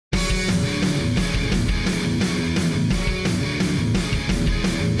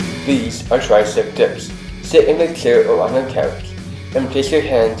These are tricep dips. Sit in a chair or on a couch and place your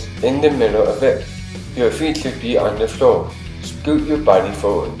hands in the middle of it. Your feet should be on the floor. Scoot your body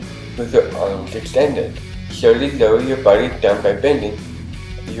forward with your arms extended. Slowly lower your body down by bending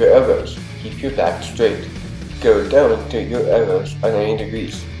your elbows. Keep your back straight. Go down to your elbows at 90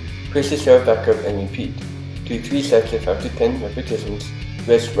 degrees. Push yourself back up and repeat. Do 3 sets of up to 10 repetitions.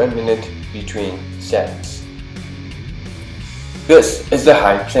 Rest 1 minute between sets. This is the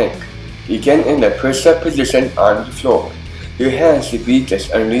high plank. Begin in the push-up position on the floor. Your hands should be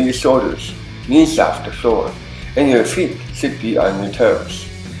just under your shoulders, knees off the floor, and your feet should be on your toes.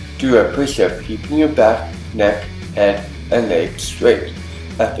 Do a push-up keeping your back, neck, head, and legs straight.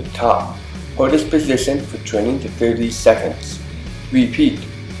 At the top, hold this position for 20 to 30 seconds. Repeat.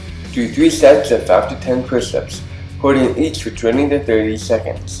 Do 3 sets of 5 to 10 push-ups, holding each for 20 to 30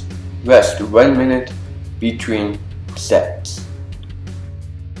 seconds. Rest 1 minute between sets.